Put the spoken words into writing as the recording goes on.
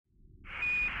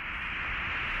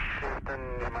Houston,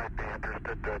 you might be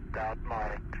interested to doubt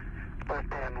my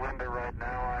left-hand window right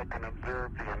now. I can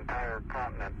observe the entire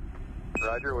continent.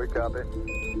 Roger, we copy.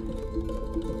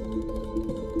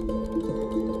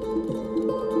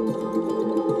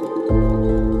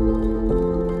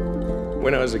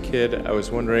 When I was a kid, I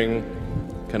was wondering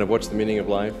kind of what's the meaning of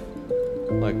life?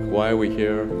 Like, why are we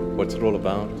here? What's it all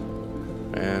about?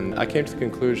 And I came to the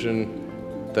conclusion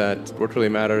that what really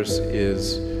matters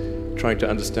is trying to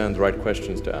understand the right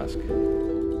questions to ask.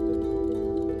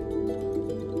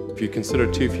 If you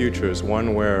consider two futures,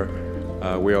 one where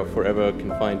we are forever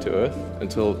confined to Earth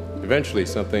until eventually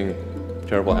something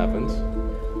terrible happens,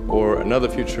 or another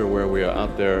future where we are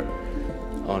out there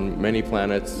on many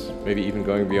planets, maybe even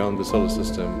going beyond the solar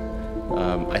system,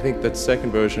 I think that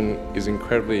second version is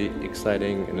incredibly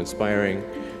exciting and inspiring,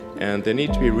 and there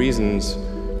need to be reasons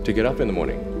to get up in the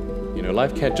morning. You know,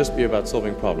 life can't just be about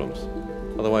solving problems.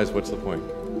 Otherwise, what's the point?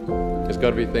 There's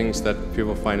got to be things that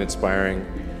people find inspiring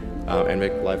and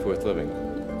make life worth living.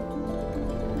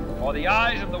 For the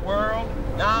eyes of the world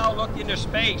now look into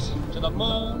space, to the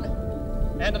moon,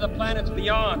 and to the planets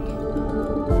beyond.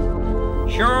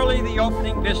 Surely the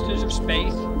opening vistas of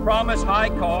space promise high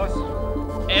costs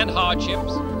and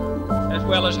hardships, as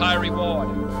well as high reward.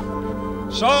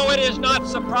 So it is not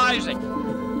surprising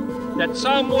that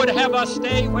some would have us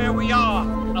stay where we are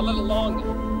a little longer,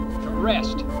 to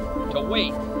rest, to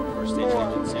wait.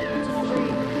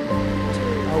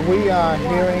 We are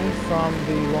hearing from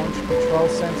the Launch Control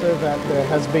Center that there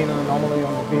has been an anomaly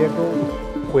on the vehicle.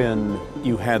 When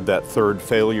you had that third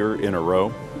failure in a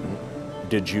row,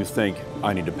 did you think,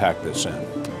 I need to pack this in?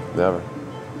 Never.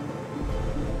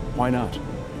 Why not?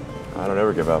 I don't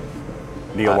ever give up.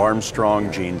 Neil Armstrong,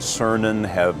 Gene Cernan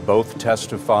have both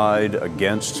testified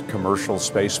against commercial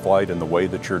spaceflight and the way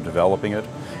that you're developing it,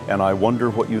 and I wonder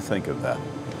what you think of that.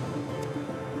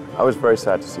 I was very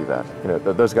sad to see that. You know,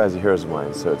 those guys are heroes of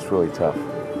mine, so it's really tough.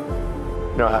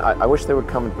 You know, I wish they would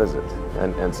come and visit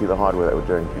and see the hardware that we're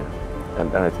doing here,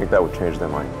 and I think that would change their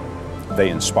mind. They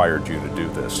inspired you to do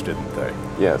this, didn't they?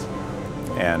 Yes.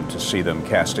 And to see them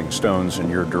casting stones in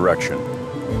your direction.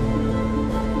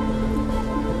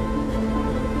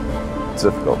 It's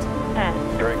difficult.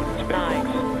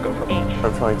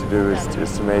 What I'm trying to do is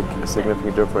to make a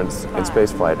significant difference in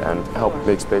spaceflight and help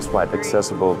make spaceflight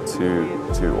accessible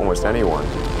to almost anyone.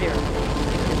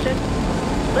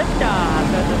 Liftoff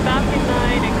of the Falcon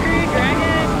 9 and Crew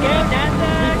Dragon. Go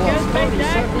NASA, go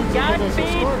SpaceX,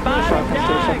 Godspeed, bottom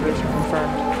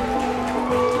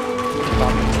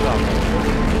dog.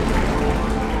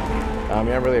 I'm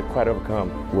really quite overcome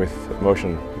with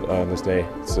emotion this day.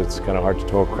 It's kind of hard to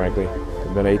talk, frankly.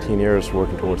 It's been 18 years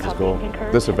working towards this goal.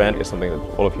 This event is something that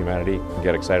all of humanity can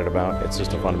get excited about. It's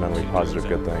just a fundamentally positive,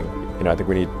 good thing. You know, I think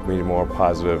we need more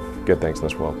positive, good things in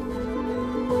this world.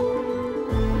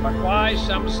 But why,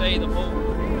 some say, the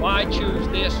moon? Why choose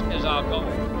this as our goal?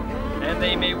 And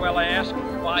they may well ask,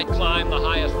 why climb the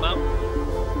highest mountain?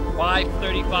 Why,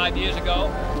 35 years ago,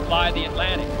 fly the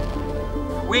Atlantic?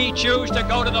 We choose to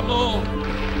go to the moon.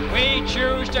 We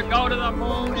choose to go to the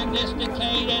moon in this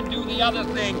decade and do the other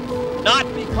thing. Not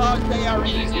because they are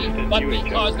easy, but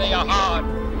because they are hard.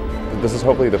 This is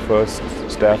hopefully the first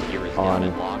step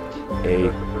on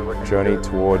a journey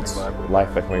towards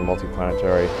life becoming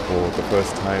multiplanetary for the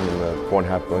first time in the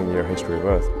 4.5 billion year history of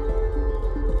Earth.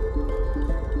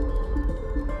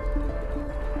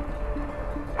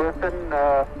 Houston,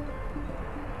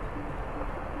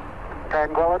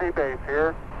 Tranquility Base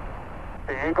here.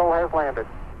 The Eagle has landed.